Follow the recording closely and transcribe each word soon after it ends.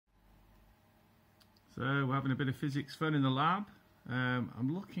So we're having a bit of physics fun in the lab.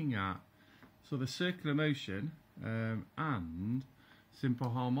 I'm looking at sort of circular motion and simple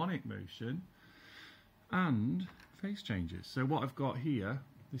harmonic motion and phase changes. So what I've got here,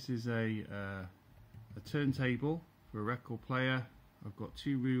 this is a turntable for a record player. I've got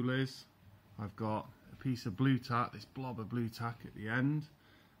two rulers. I've got a piece of blue tack, this blob of blue tack at the end.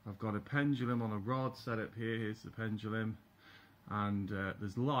 I've got a pendulum on a rod set up here. Here's the pendulum, and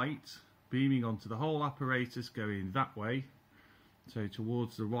there's light beaming onto the whole apparatus going that way, so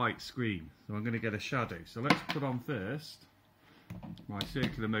towards the right screen. So I'm going to get a shadow. So let's put on first my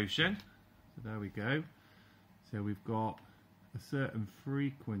circular motion. So there we go. So we've got a certain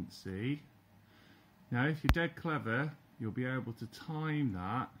frequency. Now if you're dead clever, you'll be able to time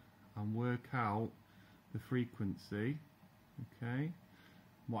that and work out the frequency. Okay.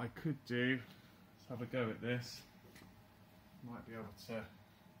 What I could do, let's have a go at this. Might be able to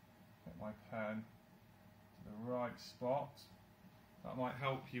get my pen to the right spot. That might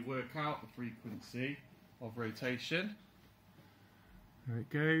help you work out the frequency of rotation. There it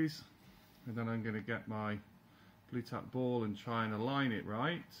goes. And then I'm going to get my blue tack ball and try and align it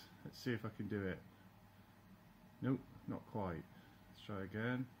right. Let's see if I can do it. Nope, not quite. Let's try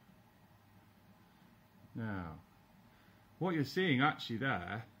again. Now, what you're seeing actually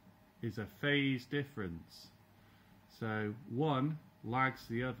there is a phase difference. So one lags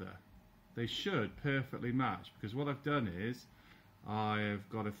the other. They should perfectly match, because what I've done is I've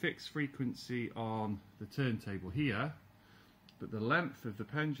got a fixed frequency on the turntable here, but the length of the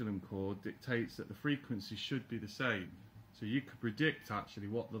pendulum cord dictates that the frequency should be the same. So you could predict actually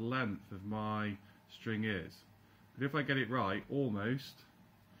what the length of my string is. But if I get it right, almost,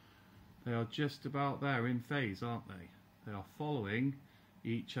 they are just about there in phase, aren't they? They are following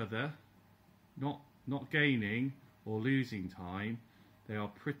each other, not gaining or losing time. They are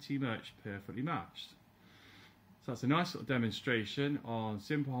pretty much perfectly matched. So that's a nice little demonstration on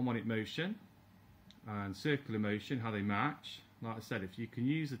simple harmonic motion and circular motion, how they match. Like I said, if you can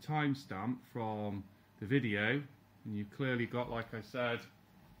use a timestamp from the video, and you've clearly got, like I said,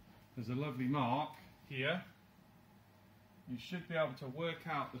 there's a lovely mark here, you should be able to work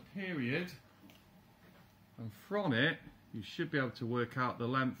out the period, and from it you should be able to work out the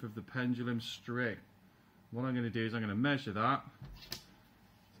length of the pendulum string. What I'm going to do is I'm going to measure that.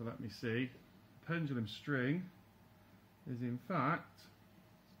 So let me see. Pendulum string is in fact,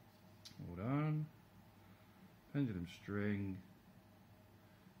 hold on, pendulum string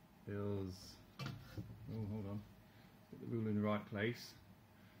is, oh hold on, get the ruler in the right place.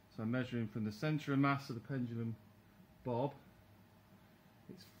 So I'm measuring from the centre of mass of the pendulum bob.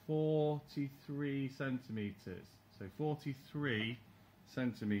 It's 43 centimetres. So 43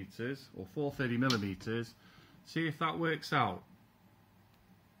 centimetres or 430 millimetres. See if that works out.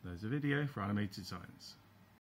 There's a video for animated science.